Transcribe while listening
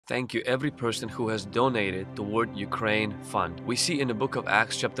Thank you every person who has donated toward Ukraine Fund. We see in the book of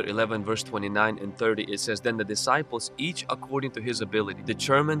Acts chapter 11 verse 29 and 30, it says, "Then the disciples, each according to his ability,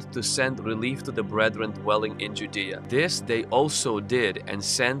 determined to send relief to the brethren dwelling in Judea. This they also did and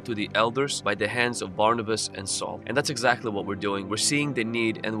sent to the elders by the hands of Barnabas and Saul." And that's exactly what we're doing. We're seeing the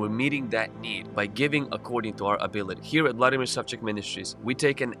need and we're meeting that need by giving according to our ability. Here at Vladimir Savchuk Ministries, we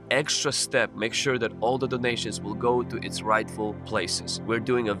take an extra step, make sure that all the donations will go to its rightful places. We're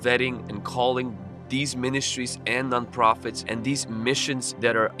doing a vetting and calling these ministries and nonprofits and these missions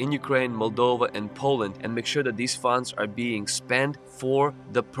that are in Ukraine, Moldova, and Poland, and make sure that these funds are being spent for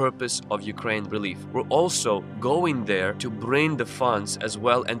the purpose of Ukraine relief. We're also going there to bring the funds as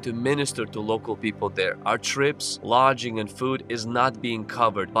well and to minister to local people there. Our trips, lodging, and food is not being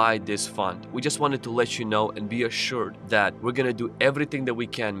covered by this fund. We just wanted to let you know and be assured that we're going to do everything that we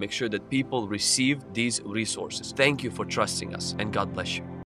can, make sure that people receive these resources. Thank you for trusting us, and God bless you.